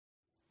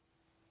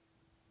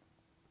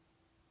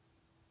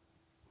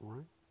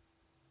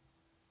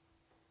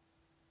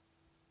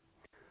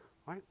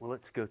All right, well,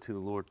 let's go to the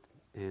Lord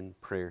in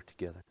prayer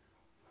together.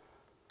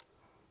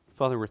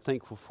 Father, we're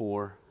thankful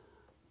for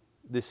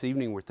this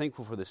evening. We're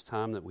thankful for this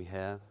time that we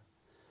have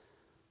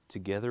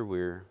together.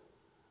 Lord,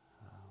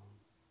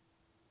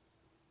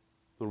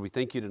 we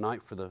thank you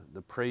tonight for the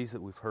praise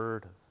that we've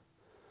heard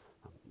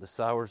of the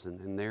Sowers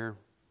and their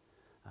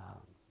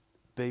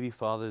baby,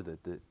 Father,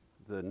 that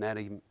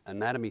the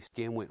anatomy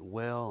scan went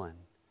well, and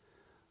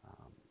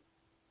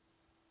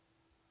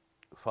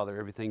Father,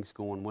 everything's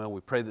going well. We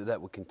pray that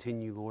would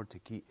continue, Lord,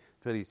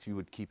 pray that you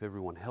would keep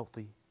everyone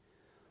healthy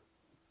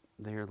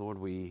there, Lord.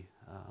 We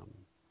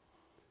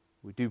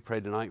do pray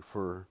tonight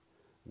for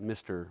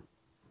Mr.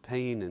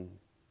 Payne and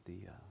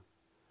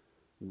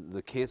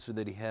the cancer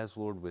that he has,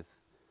 Lord, with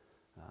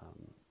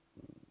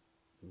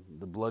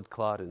the blood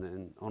clot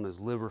and on his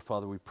liver.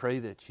 Father, we pray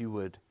that you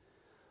would,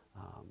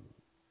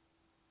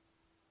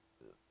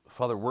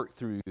 Father, work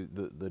through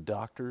the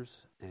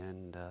doctors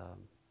and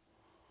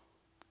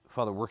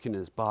Father, work in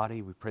his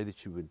body. We pray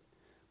that you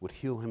would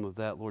heal him of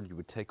that, Lord. You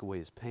would take away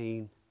his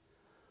pain,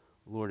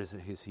 Lord, as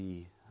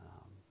he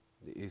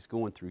is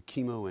going through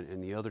chemo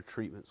and the other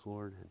treatments,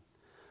 Lord.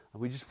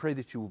 And we just pray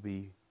that you will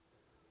be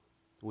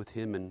with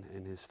him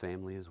and his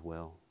family as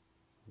well.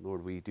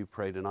 Lord, we do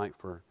pray tonight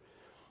for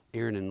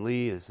Aaron and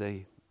Lee as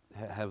they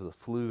have the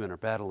flu and are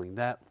battling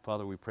that.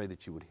 Father, we pray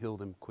that you would heal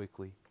them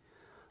quickly,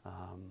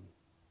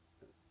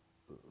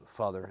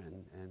 Father,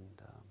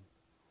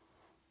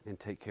 and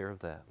take care of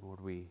that.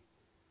 Lord, we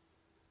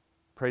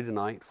pray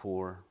tonight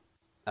for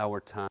our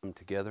time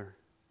together.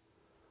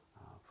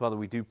 Father,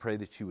 we do pray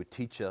that you would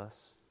teach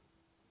us.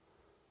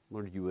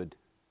 Lord, you would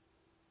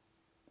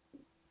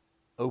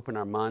open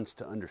our minds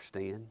to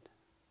understand,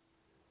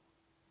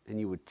 and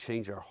you would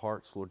change our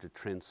hearts, Lord, to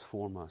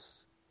transform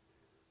us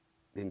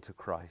into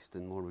Christ.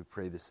 And Lord, we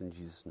pray this in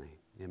Jesus' name.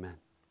 Amen.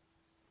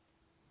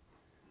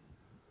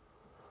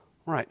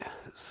 All right,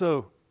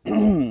 so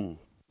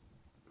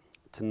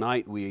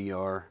tonight we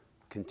are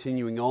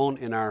continuing on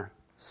in our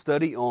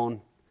study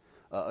on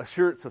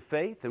assurance of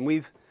faith, and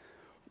we've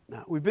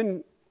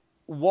been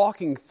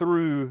walking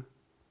through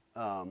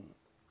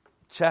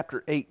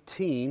chapter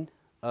 18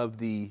 of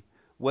the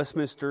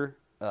Westminster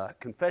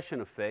Confession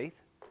of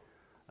Faith.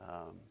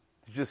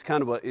 Just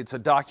kind of it's a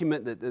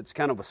document that's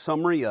kind of a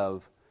summary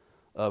of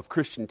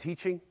Christian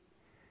teaching,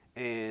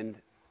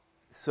 and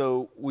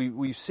so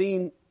we've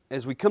seen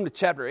as we come to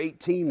chapter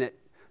 18 that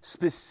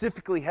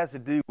specifically has to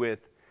do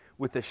with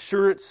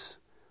assurance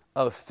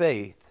of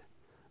faith.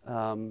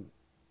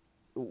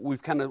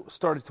 We've kind of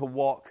started to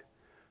walk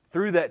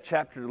through that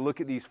chapter to look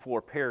at these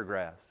 4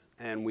 paragraphs,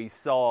 and we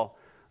saw,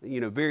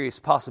 various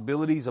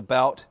possibilities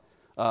about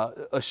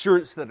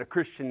assurance that a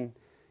Christian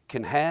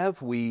can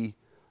have. We've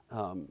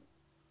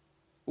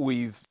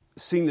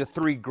seen the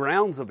 3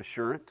 grounds of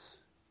assurance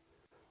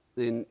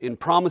in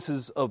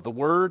promises of the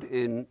Word,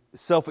 in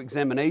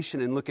self-examination,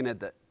 and looking at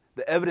the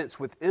evidence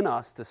within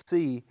us to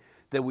see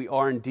that we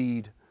are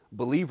indeed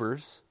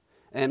believers.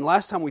 And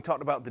last time we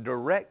talked about the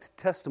direct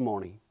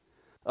testimony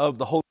of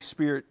the Holy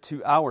Spirit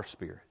to our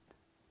spirit.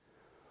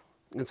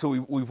 And so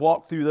we've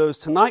walked through those.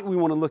 Tonight we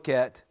want to look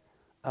at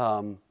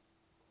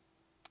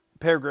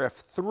paragraph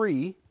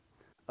 3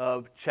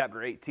 of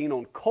chapter 18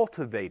 on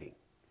cultivating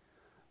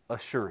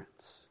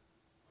assurance.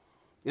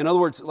 In other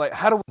words, like,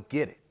 how do we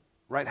get it?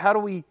 Right? How do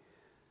we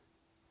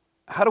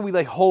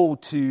lay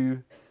hold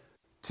to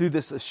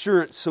this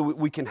assurance so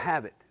we can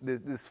have it?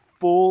 This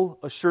full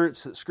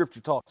assurance that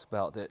Scripture talks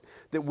about,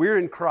 that we're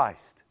in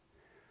Christ,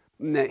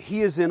 and that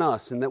He is in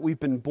us, and that we've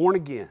been born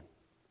again,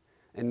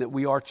 and that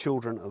we are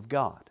children of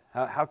God.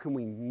 How can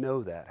we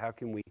know that? How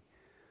can we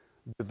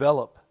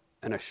develop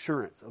an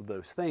assurance of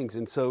those things?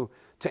 And so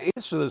to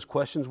answer those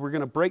questions, we're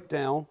going to break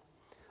down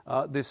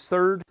this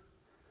third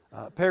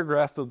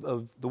paragraph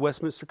of the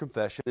Westminster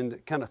Confession into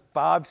kind of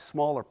 5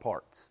 smaller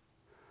parts.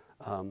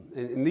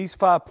 And these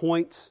 5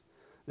 points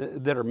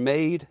that are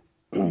made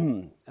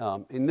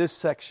in this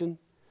section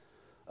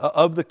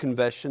of the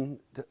confession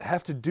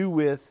have to do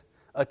with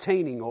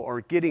attaining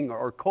or getting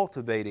or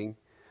cultivating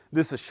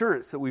this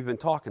assurance that we've been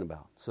talking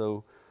about.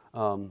 So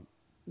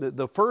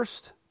the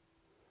first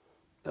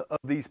of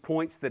these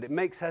points that it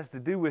makes has to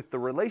do with the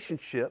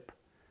relationship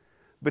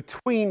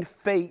between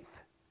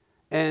faith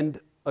and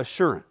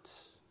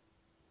assurance.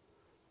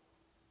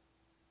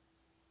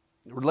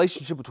 The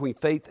relationship between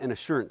faith and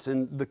assurance.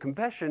 And the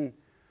confession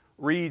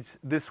reads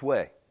this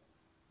way.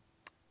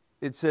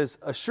 It says,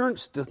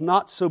 assurance does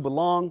not so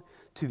belong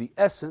to the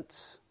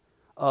essence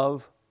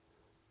of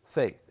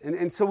faith.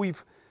 And so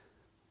we've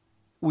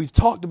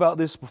talked about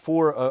this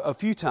before a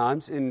few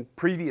times in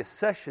previous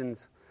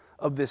sessions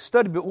of this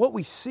study, but what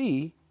we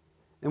see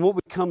and what we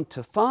come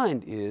to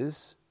find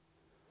is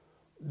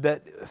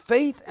that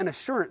faith and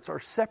assurance are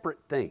separate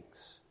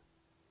things.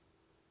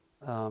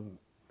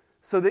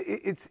 So that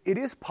it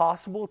is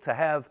possible to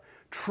have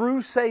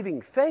true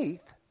saving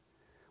faith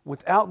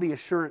without the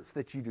assurance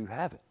that you do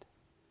have it.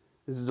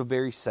 This is a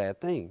very sad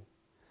thing.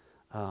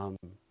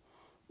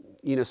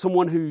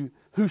 Someone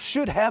who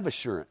should have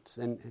assurance,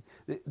 and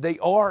they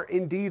are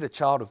indeed a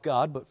child of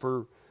God, but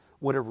for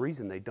whatever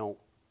reason they don't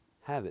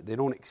have it. They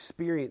don't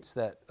experience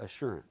that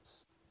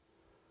assurance.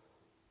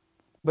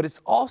 But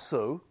it's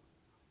also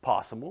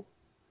possible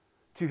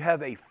to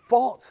have a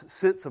false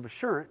sense of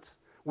assurance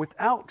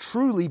without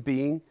truly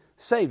being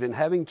saved and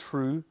having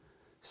true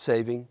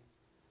saving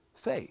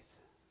faith.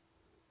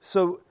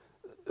 So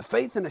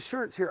faith and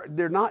assurance here,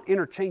 they're not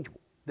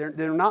interchangeable.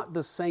 They're not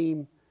the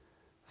same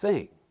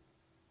thing.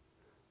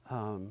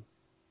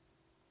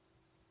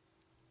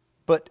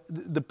 But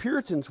the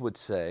Puritans would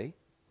say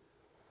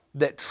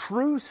that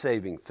true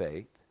saving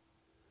faith,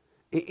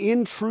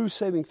 in true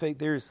saving faith,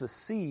 there is the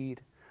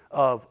seed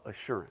of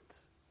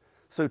assurance.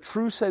 So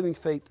true saving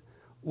faith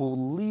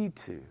will lead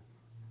to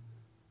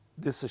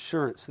this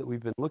assurance that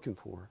we've been looking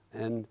for.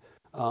 And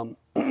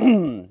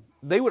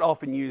they would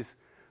often use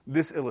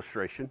this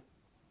illustration,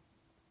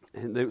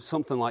 and it was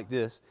something like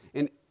this.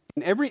 In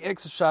every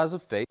exercise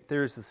of faith,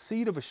 there is the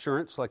seed of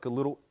assurance like a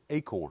little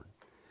acorn.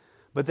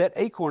 But that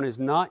acorn is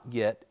not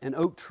yet an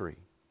oak tree.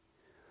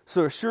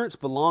 So assurance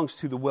belongs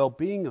to the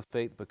well-being of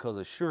faith because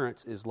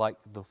assurance is like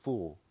the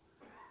full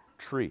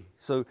tree.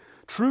 So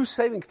true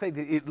saving faith,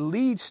 it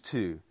leads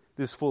to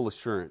this full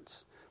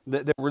assurance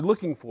that we're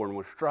looking for and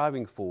we're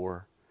striving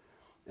for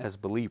as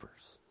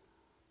believers.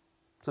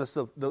 So that's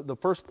the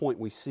first point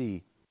we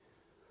see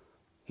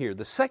here.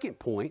 The second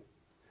point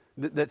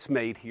that's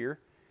made here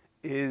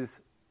is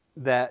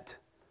that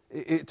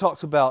it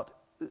talks about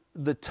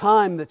the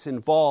time that's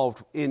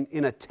involved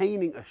in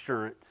attaining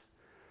assurance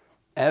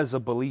as a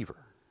believer.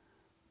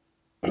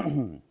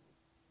 The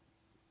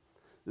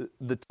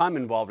time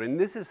involved, and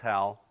this is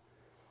how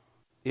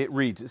it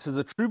reads. It says,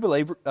 a true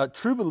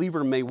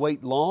believer may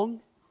wait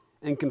long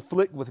and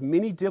conflict with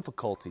many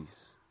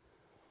difficulties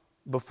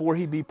before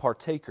he be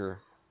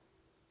partaker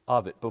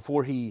of it,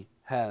 before he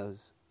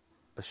has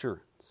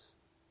assurance.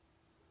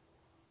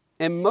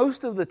 And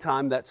most of the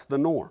time, that's the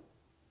norm,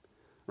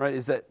 right?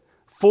 Is that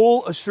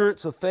full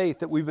assurance of faith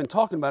that we've been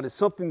talking about is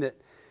something that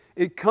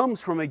it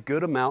comes from a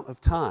good amount of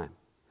time,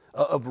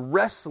 of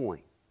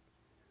wrestling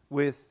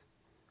with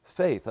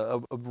faith,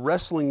 of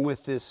wrestling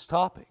with this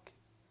topic.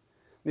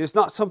 It's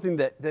not something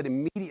that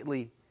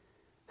immediately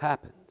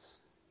happens.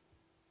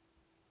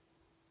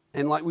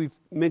 And like we've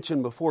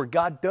mentioned before,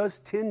 God does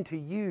tend to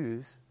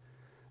use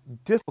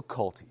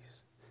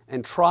difficulties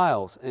and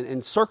trials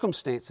and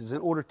circumstances in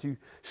order to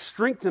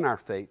strengthen our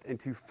faith and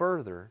to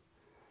further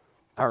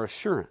our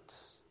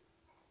assurance.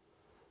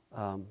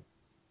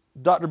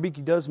 Dr.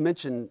 Beakey does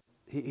mention,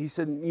 he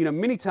said,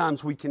 many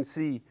times we can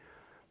see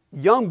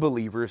young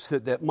believers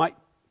that might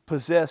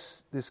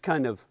possess this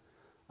kind of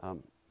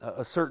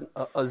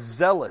a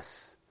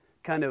zealous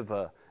kind of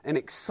an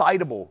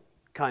excitable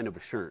kind of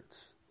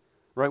assurance,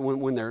 right?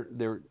 When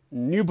they're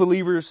new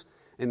believers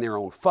and they're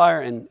on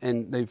fire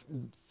and they've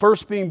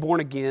first being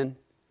born again.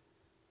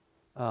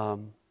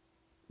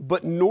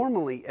 But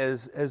normally,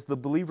 as the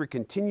believer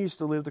continues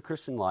to live the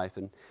Christian life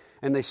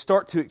and they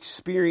start to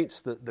experience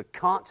the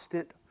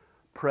constant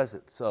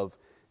presence of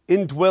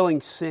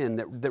indwelling sin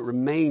that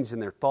remains in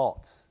their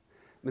thoughts,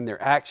 in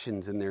their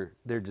actions, and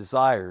their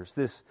desires,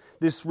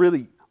 this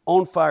really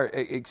on fire,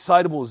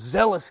 excitable,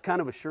 zealous kind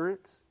of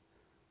assurance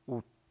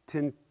will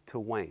tend to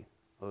wane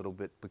a little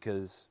bit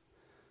because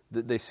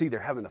they see they're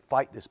having to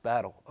fight this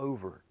battle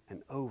over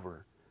and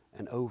over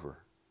and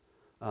over.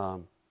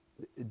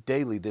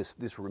 Daily,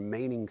 this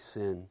remaining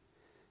sin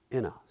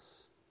in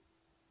us.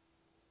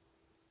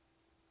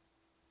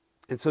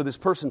 And so this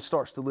person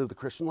starts to live the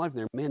Christian life.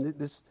 And man,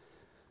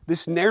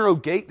 this narrow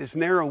gate, this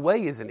narrow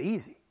way isn't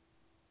easy.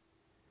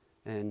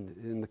 And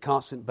in the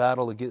constant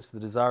battle against the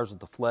desires of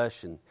the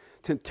flesh and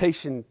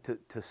temptation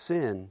to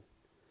sin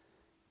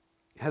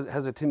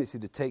has a tendency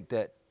to take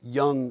that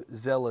young,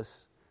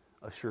 zealous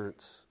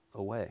assurance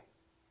away.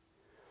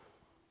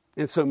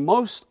 And so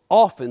most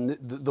often,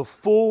 the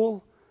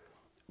full,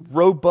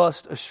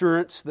 robust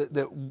assurance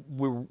that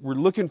we're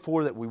looking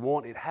for, that we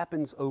want, it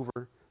happens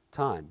over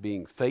time.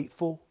 Being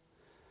faithful,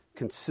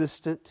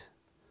 consistent,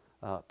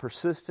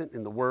 persistent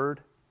in the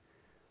Word,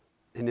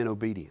 and in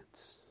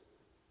obedience.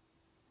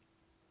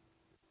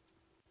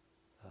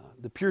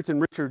 The Puritan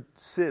Richard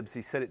Sibbes,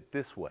 he said it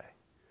this way: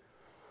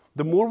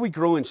 the more we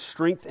grow in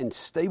strength and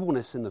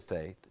stableness in the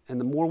faith, and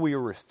the more we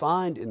are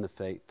refined in the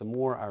faith, the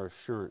more our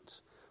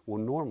assurance will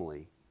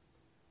normally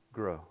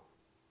grow.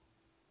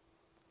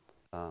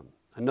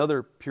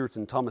 Another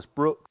Puritan, Thomas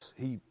Brooks,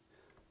 he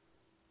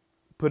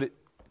put it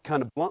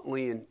kind of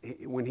bluntly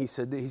when he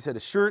said,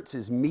 assurance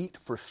is meat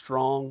for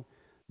strong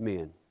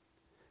men.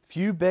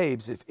 Few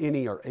babes, if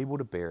any, are able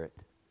to bear it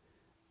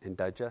and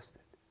digest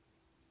it.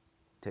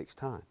 It takes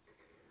time.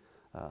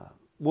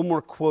 One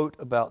more quote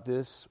about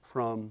this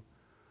from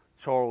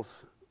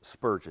Charles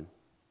Spurgeon.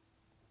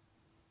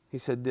 He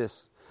said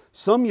this: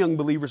 some young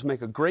believers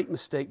make a great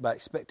mistake by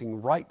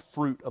expecting ripe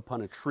fruit upon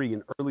a tree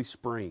in early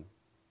spring.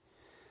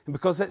 And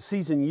because that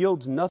season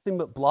yields nothing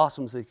but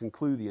blossoms, they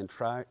conclude the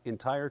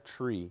entire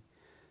tree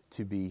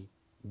to be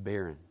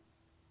barren.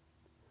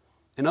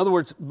 In other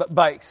words,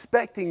 by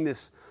expecting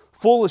this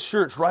full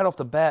assurance right off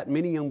the bat,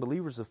 many young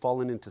believers have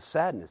fallen into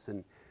sadness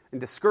and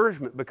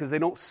discouragement because they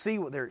don't see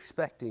what they're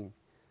expecting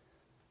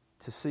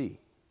to see.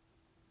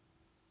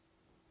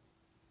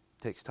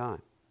 It takes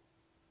time.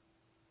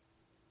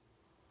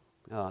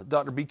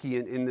 Dr. Beakey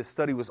in this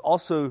study was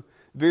also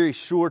very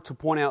sure to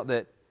point out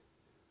that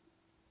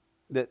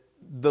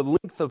the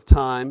length of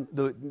time,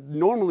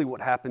 normally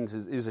what happens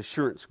is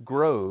assurance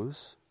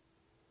grows,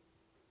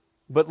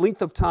 but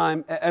length of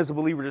time as a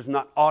believer does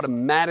not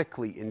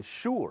automatically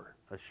ensure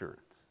assurance.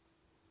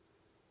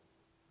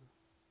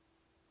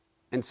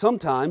 And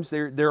sometimes,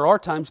 there are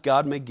times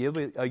God may give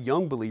a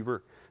young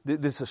believer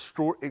this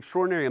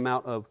extraordinary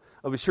amount of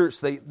assurance.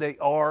 They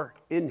are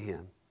in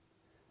Him,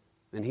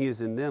 and He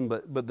is in them.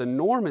 But the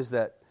norm is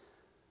that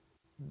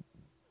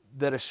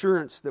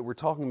assurance that we're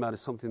talking about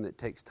is something that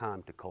takes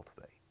time to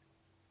cultivate.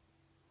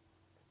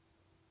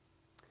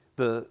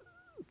 The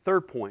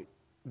third point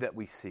that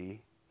we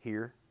see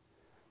here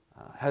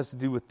has to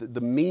do with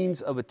the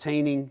means of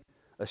attaining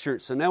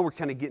assurance. So now we're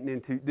kind of getting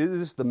into, this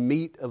is the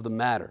meat of the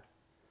matter.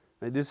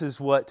 Right? This is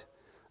what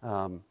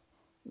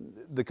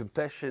the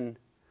confession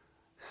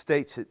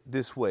states it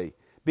this way.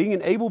 Being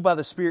enabled by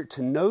the Spirit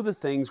to know the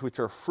things which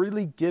are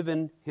freely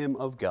given him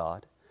of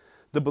God,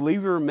 the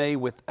believer may,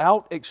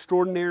 without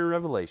extraordinary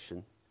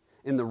revelation,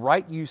 in the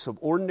right use of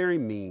ordinary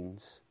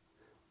means,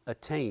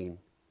 attain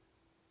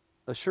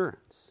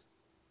assurance.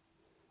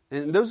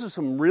 And those are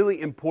some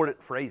really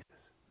important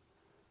phrases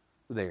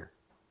there.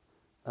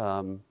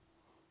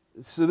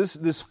 So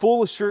this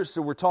full assurance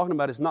that we're talking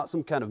about is not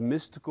some kind of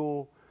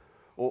mystical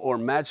or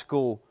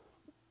magical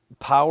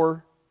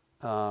power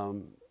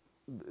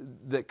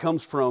that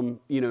comes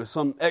from,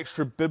 some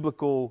extra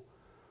biblical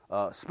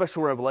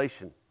special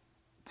revelation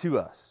to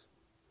us.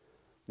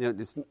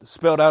 It's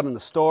spelled out in the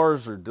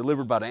stars or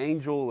delivered by the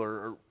angel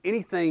or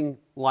anything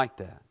like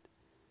that.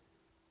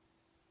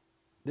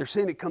 They're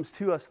saying it comes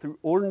to us through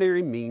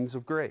ordinary means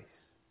of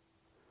grace.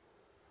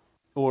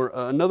 Or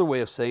another way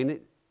of saying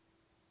it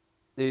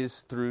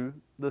is through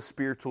the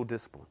spiritual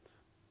disciplines,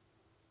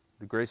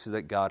 the graces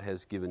that God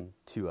has given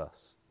to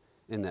us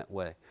in that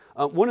way.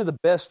 One of the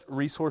best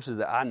resources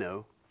that I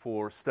know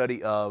for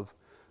study of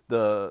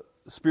the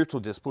spiritual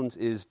disciplines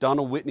is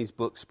Donald Whitney's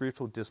book,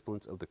 Spiritual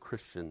Disciplines of the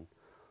Christian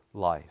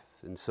Life.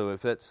 And so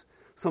if that's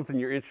something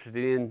you're interested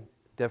in,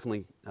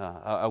 definitely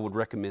I would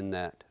recommend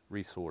that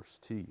resource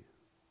to you.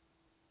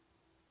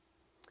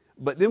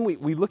 But then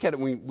we look at it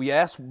and we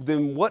ask,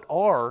 then what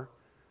are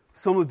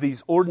some of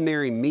these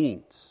ordinary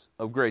means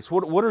of grace?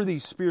 What are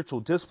these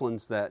spiritual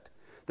disciplines that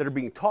are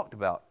being talked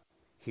about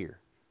here?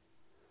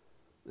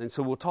 And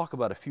so we'll talk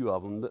about a few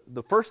of them.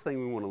 The first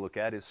thing we want to look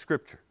at is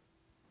Scripture.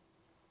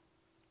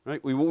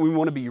 Right? We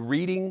want to be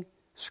reading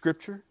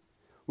Scripture.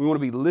 We want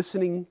to be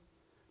listening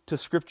to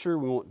Scripture.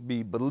 We want to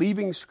be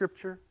believing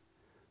Scripture,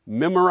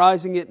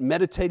 memorizing it,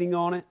 meditating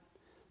on it,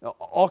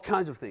 all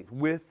kinds of things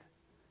with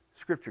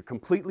Scripture,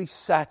 completely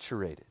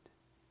saturated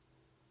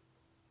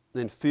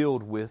and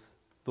filled with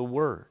the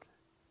Word.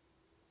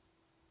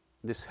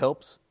 This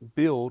helps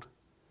build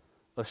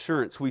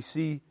assurance. We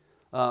see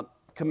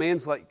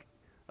commands like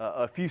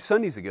a few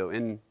Sundays ago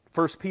in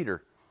 1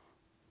 Peter,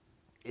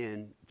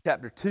 in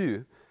chapter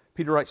 2,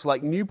 Peter writes,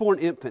 like newborn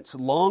infants,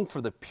 long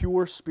for the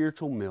pure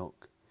spiritual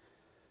milk,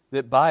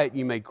 that by it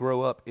you may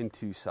grow up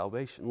into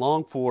salvation.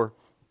 Long for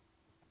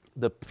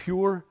the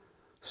pure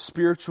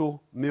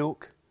spiritual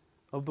milk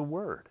of the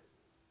Word,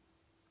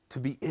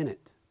 to be in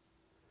it.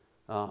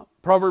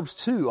 Proverbs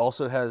 2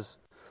 also has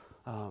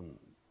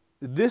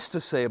this to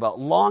say about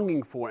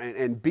longing for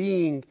and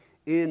being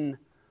in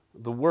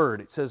the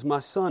Word. It says,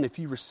 my son, if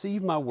you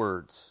receive my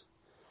words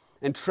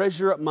and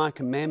treasure up my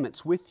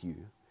commandments with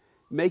you,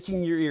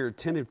 making your ear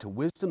attentive to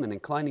wisdom and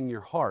inclining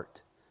your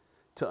heart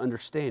to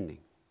understanding.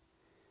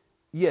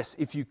 Yes,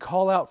 if you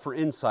call out for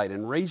insight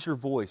and raise your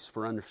voice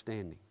for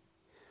understanding.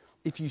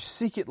 If you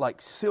seek it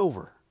like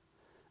silver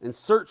and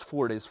search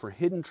for it as for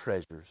hidden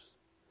treasures,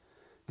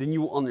 then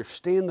you will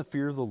understand the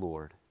fear of the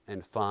Lord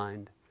and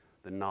find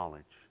the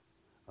knowledge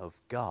of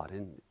God.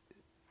 And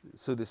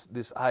so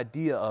this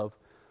idea of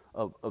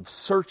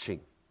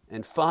searching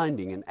and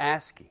finding and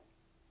asking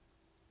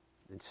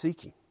and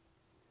seeking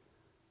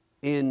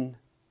in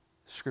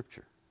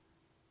Scripture.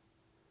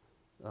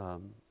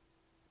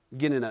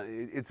 Again,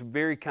 it's a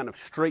very kind of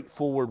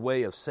straightforward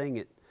way of saying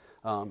it.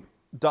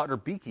 Dr.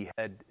 Beakey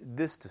had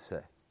this to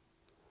say.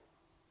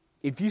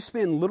 If you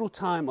spend little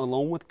time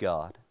alone with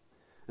God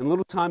and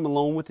little time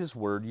alone with His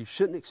Word, you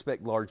shouldn't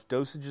expect large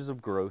dosages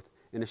of growth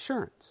and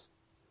assurance,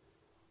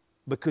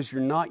 because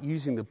you're not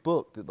using the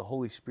book that the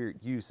Holy Spirit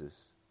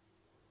uses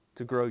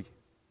to grow you.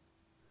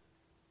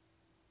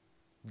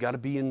 You've got to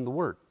be in the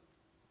Word.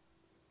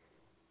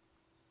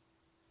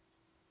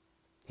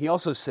 He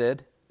also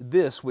said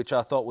this, which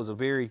I thought was a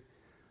very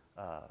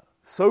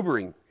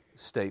sobering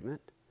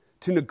statement.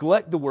 To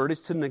neglect the Word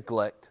is to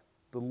neglect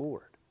the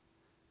Lord,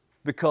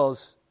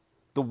 because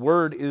the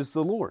Word is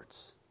the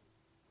Lord's.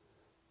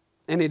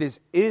 And it is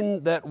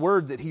in that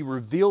Word that He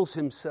reveals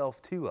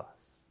Himself to us.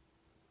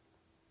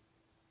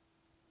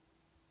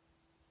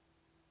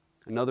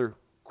 Another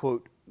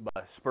quote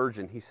by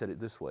Spurgeon, he said it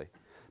this way: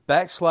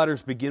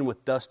 backsliders begin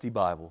with dusty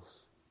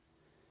Bibles,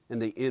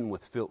 and they end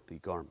with filthy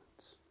garments.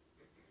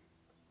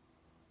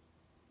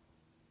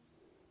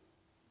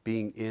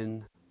 being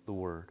in the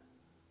Word.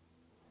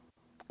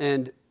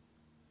 And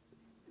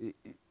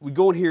we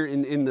go in here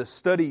in the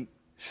study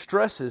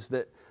stresses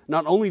that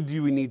not only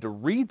do we need to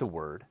read the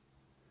Word,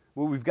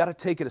 well, we've got to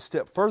take it a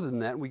step further than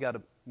that. We've got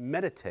to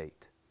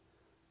meditate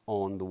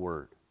on the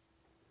Word.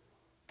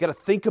 We've got to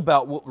think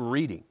about what we're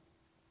reading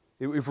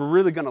if we're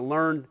really going to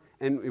learn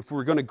and if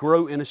we're going to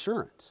grow in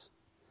assurance.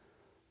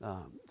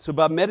 So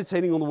by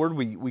meditating on the Word,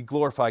 we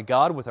glorify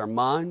God with our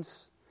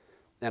minds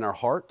and our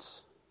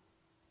hearts.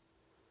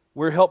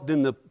 We're helped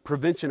in the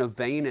prevention of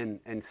vain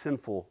and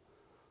sinful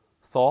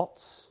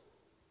thoughts.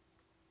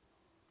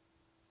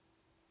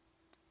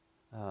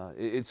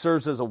 It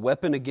serves as a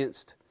weapon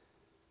against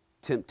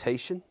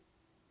temptation.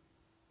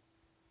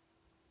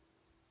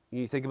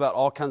 You think about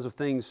all kinds of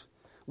things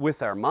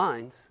with our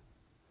minds.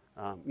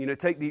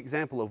 Take the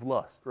example of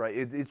lust, right?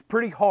 It's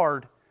pretty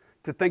hard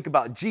to think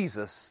about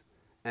Jesus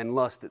and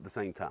lust at the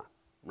same time,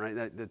 right?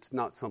 That's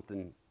not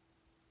something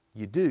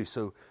you do.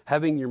 So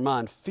having your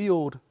mind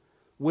filled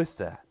with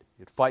that,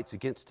 it fights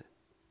against it.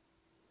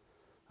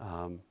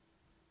 And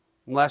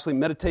lastly,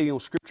 meditating on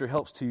Scripture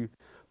helps to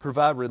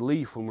provide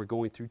relief when we're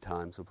going through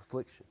times of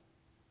affliction.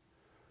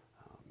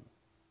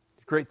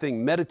 Great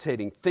thing,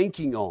 meditating,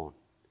 thinking on,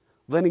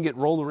 letting it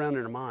roll around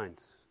in our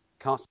minds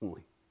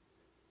constantly.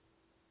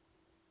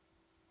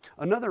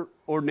 Another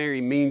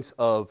ordinary means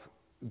of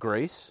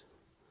grace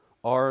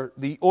are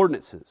the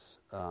ordinances,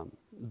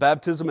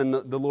 baptism and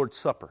the Lord's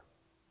Supper.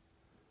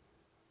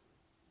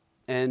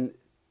 And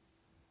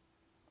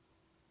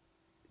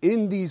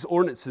in these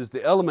ordinances,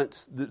 the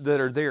elements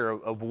that are there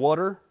of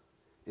water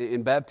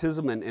in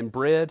baptism and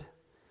bread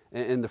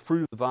and the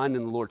fruit of the vine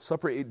in the Lord's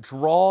Supper, it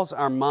draws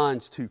our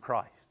minds to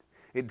Christ.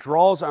 It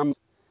draws our minds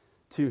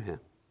to Him.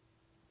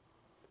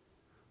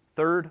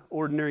 Third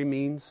ordinary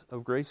means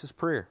of grace is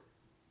prayer.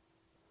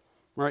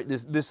 Right?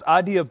 This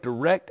idea of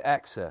direct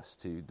access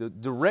to, the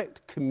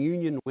direct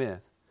communion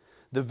with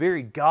the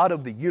very God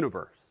of the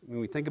universe. When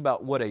we think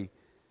about what a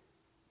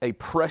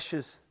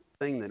precious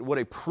thing, what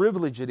a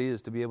privilege it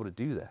is to be able to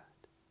do that.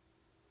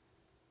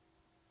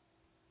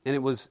 And it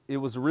was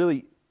a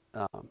really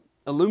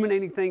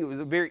illuminating thing. It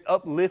was a very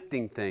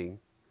uplifting thing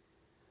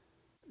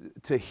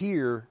to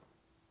hear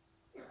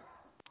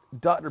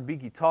Dr.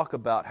 Beakey talk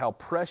about how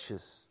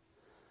precious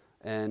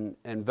and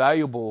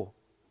valuable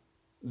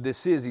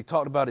this is. He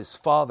talked about his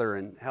father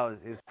and how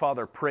his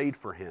father prayed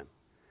for him.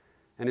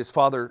 And his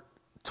father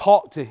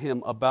talked to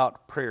him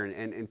about prayer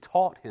and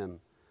taught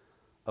him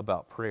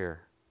about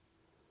prayer.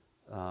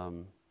 I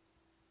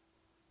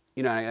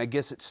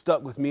guess it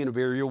stuck with me in a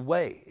very real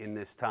way in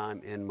this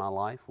time in my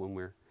life when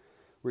we're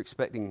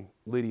expecting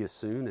Lydia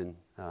soon.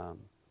 And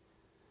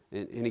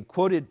he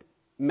quoted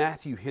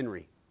Matthew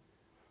Henry,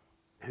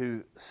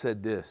 who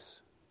said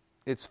this: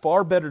 "It's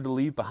far better to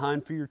leave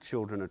behind for your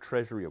children a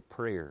treasury of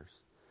prayers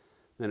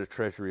than a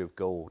treasury of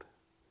gold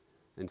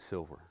and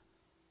silver."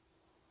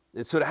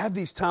 And so to have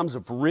these times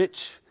of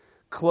rich,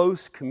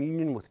 close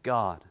communion with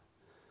God,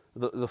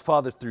 the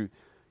Father, through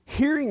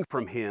hearing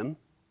from Him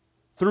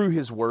through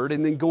His Word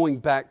and then going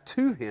back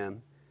to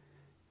Him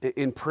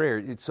in prayer,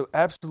 it's so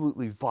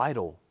absolutely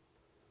vital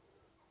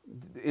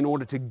in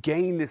order to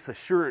gain this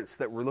assurance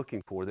that we're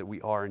looking for, that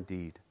we are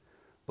indeed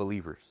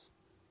believers.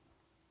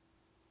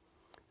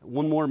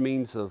 One more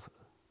means of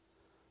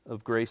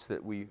grace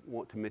that we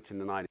want to mention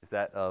tonight is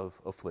that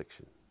of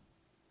affliction.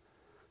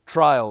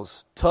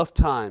 Trials, tough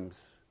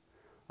times,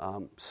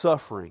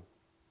 suffering.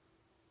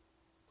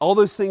 All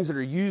those things that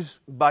are used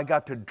by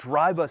God to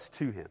drive us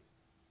to Him.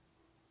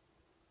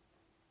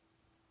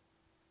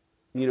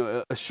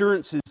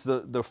 Assurance is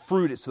the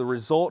fruit, it's the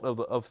result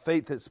of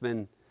faith that's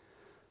been,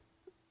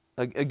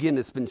 again,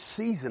 it's been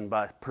seasoned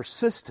by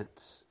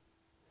persistence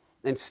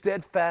and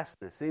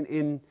steadfastness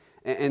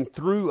and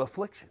through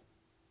affliction.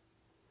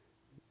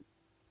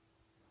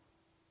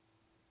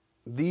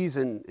 These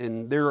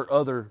and there are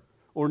other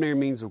ordinary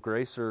means of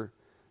grace, or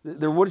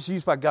they're what is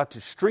used by God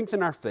to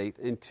strengthen our faith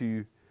and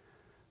to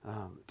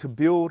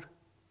build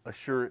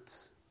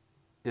assurance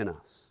in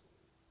us.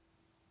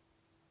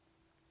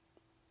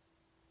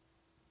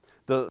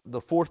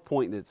 The fourth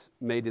point that's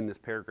made in this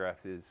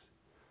paragraph is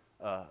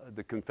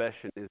the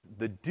confession is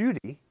the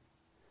duty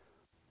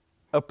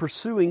of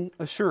pursuing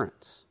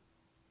assurance.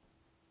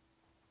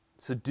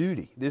 It's a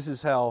duty. This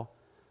is how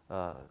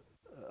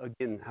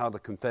the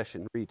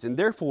confession reads. "And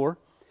therefore,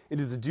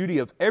 it is the duty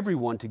of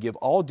everyone to give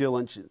all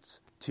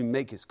diligence to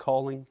make his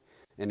calling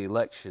and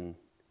election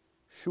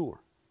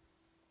sure."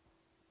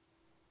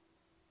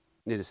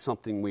 It is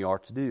something we are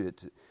to do.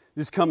 This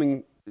is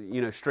coming,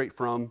 straight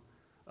from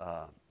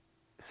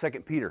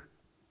 2 Peter.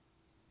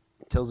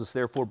 It tells us,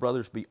 "Therefore,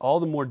 brothers, be all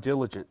the more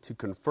diligent to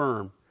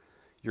confirm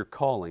your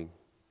calling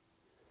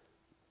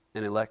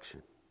and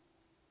election."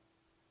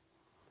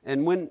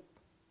 And when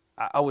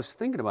I was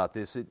thinking about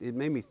this, it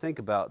made me think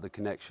about the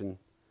connection.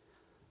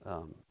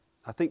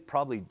 I think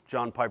probably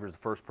John Piper is the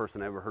first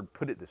person I ever heard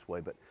put it this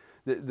way, but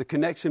the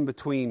connection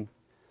between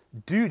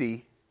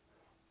duty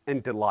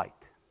and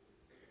delight.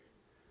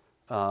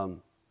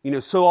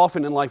 So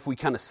often in life we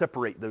kind of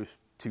separate those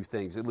two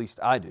things, at least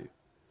I do.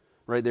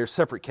 right? They're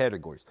separate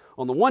categories.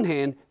 On the one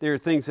hand, there are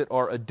things that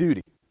are a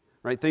duty,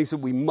 right? Things that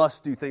we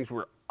must do, things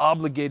we're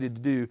obligated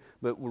to do,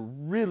 but we're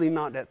really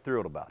not that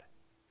thrilled about it.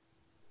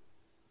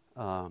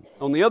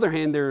 On the other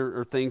hand, there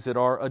are things that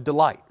are a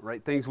delight,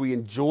 right? Things we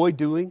enjoy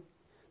doing,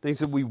 things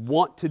that we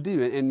want to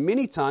do. And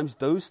many times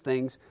those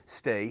things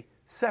stay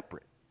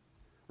separate,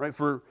 right?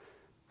 For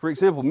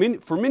example,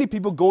 for many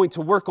people, going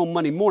to work on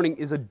Monday morning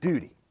is a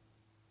duty.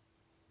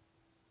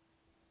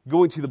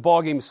 Going to the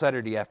ball game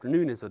Saturday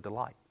afternoon is a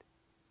delight.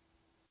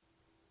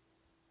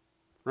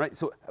 Right?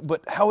 So,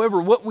 but however,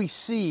 what we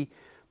see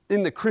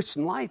in the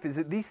Christian life is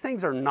that these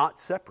things are not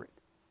separate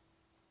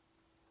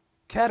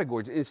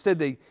categories. Instead,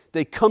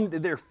 they come,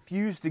 they're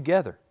fused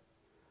together.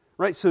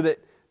 Right? So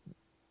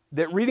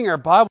that reading our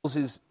Bibles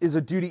is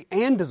a duty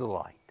and a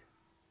delight.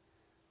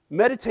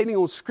 Meditating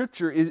on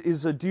Scripture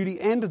is a duty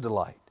and a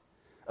delight.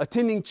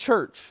 Attending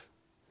church,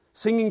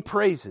 singing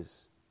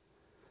praises,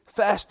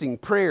 fasting,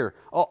 prayer,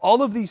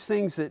 all of these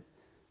things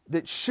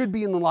that should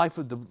be in the life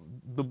of the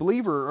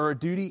believer are a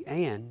duty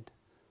and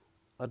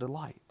a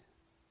delight.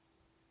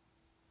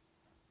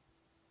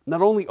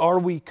 Not only are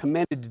we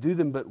commanded to do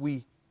them, but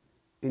we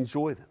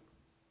enjoy them.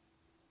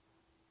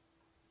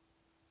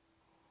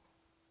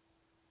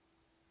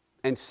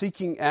 And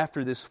seeking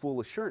after this full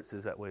assurance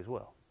is that way as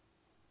well.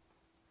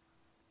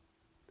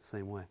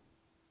 Same way.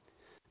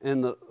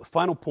 And the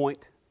final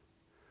point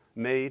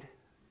made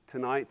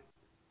tonight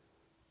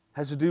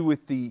has to do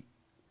with the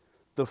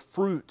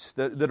fruits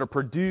that are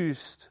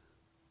produced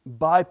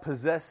by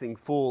possessing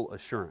full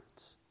assurance.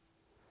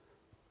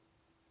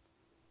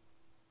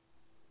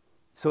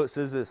 So it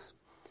says this,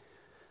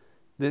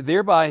 that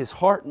thereby his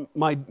heart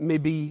may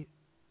be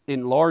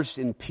enlarged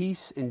in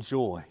peace and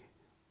joy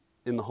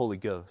in the Holy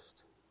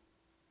Ghost,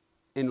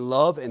 in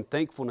love and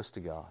thankfulness to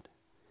God,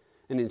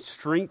 and in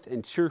strength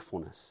and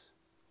cheerfulness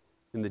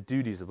in the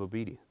duties of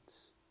obedience.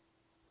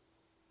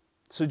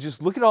 So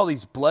just look at all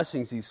these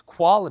blessings, these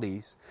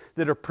qualities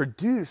that are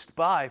produced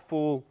by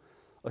full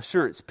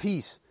assurance.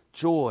 Peace,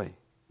 joy,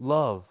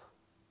 love,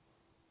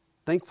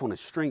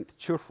 thankfulness, strength,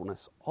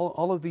 cheerfulness.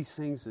 All of these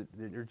things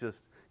that are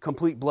just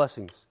complete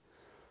blessings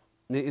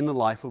in the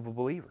life of a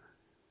believer.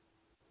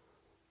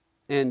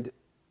 And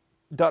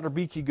Dr.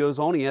 Beakey goes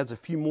on, he adds a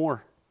few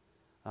more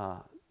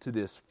to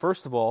this.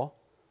 First of all,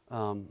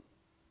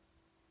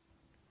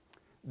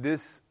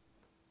 this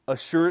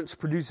assurance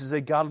produces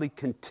a godly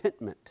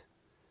contentment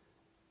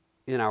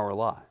in our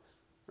lives.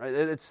 Right?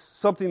 It's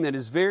something that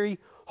is very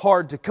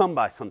hard to come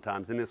by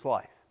sometimes in this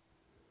life.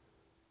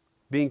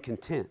 Being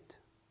content.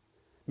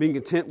 Being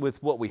content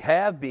with what we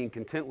have, being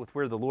content with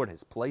where the Lord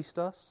has placed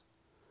us.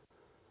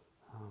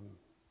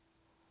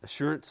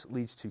 Assurance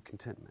leads to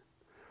contentment.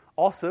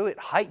 Also, it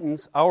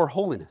heightens our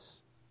holiness.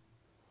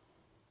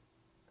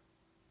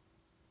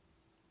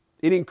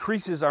 It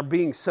increases our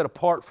being set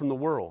apart from the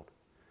world,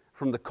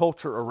 from the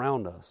culture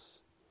around us.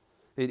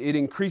 It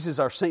increases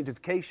our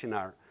sanctification,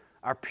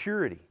 our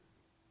purity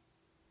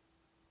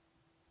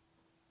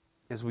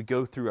as we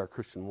go through our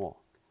Christian walk.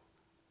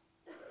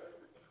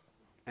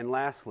 And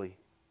lastly,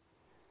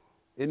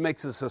 it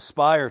makes us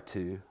aspire to,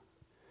 and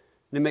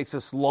it makes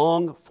us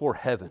long for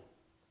heaven,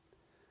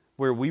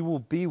 where we will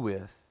be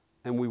with,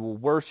 and we will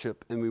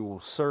worship, and we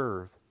will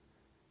serve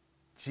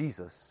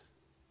Jesus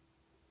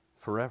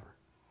forever.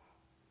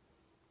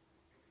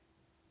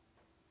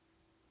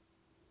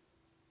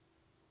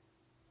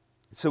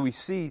 So we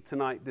see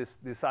tonight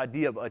this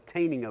idea of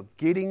attaining, of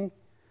getting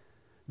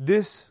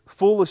this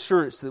full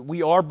assurance that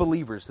we are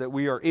believers, that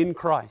we are in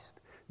Christ,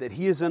 that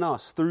He is in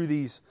us through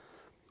these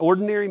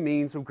ordinary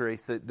means of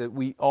grace that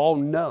we all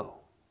know.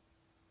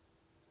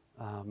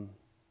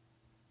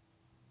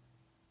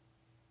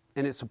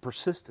 And it's a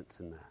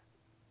persistence in that,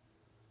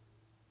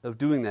 of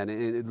doing that.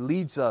 And it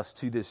leads us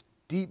to this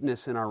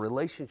deepness in our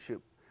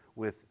relationship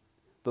with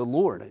the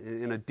Lord,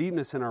 in a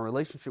deepness in our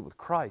relationship with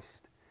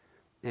Christ.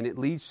 And it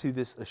leads to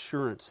this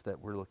assurance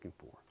that we're looking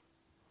for.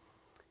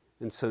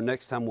 And so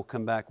next time we'll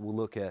come back, we'll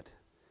look at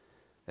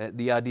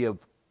the idea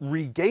of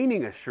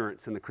regaining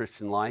assurance in the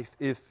Christian life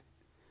if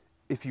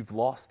you've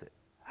lost it.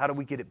 How do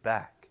we get it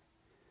back?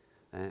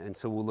 And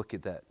so we'll look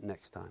at that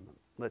next time.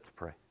 Let's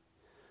pray.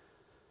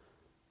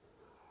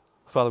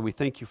 Father, we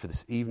thank you for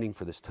this evening,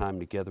 for this time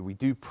together. We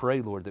do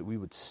pray, Lord, that we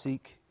would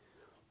seek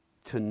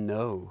to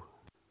know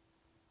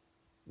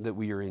that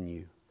we are in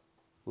you.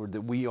 Lord,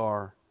 that we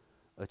are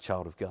a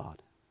child of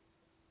God.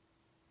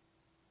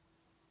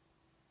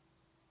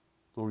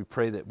 Lord, we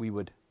pray that we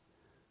would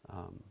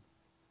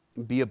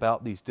be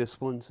about these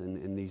disciplines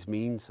and these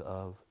means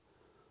of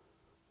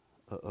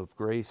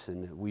grace,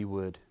 and that we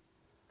would,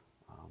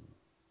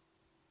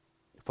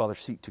 Father,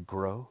 seek to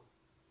grow,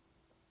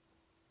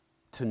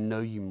 to know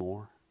you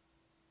more,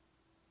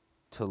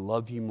 to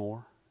love you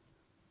more,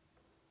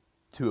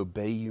 to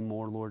obey you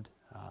more, Lord.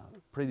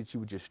 Pray that you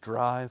would just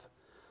drive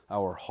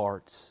our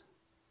hearts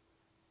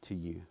to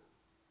you.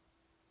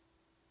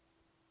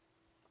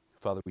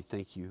 Father, we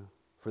thank you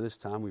for this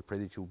time. We pray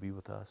that you will be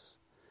with us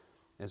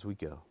as we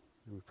go.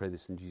 And we pray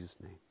this in Jesus'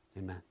 name.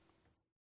 Amen.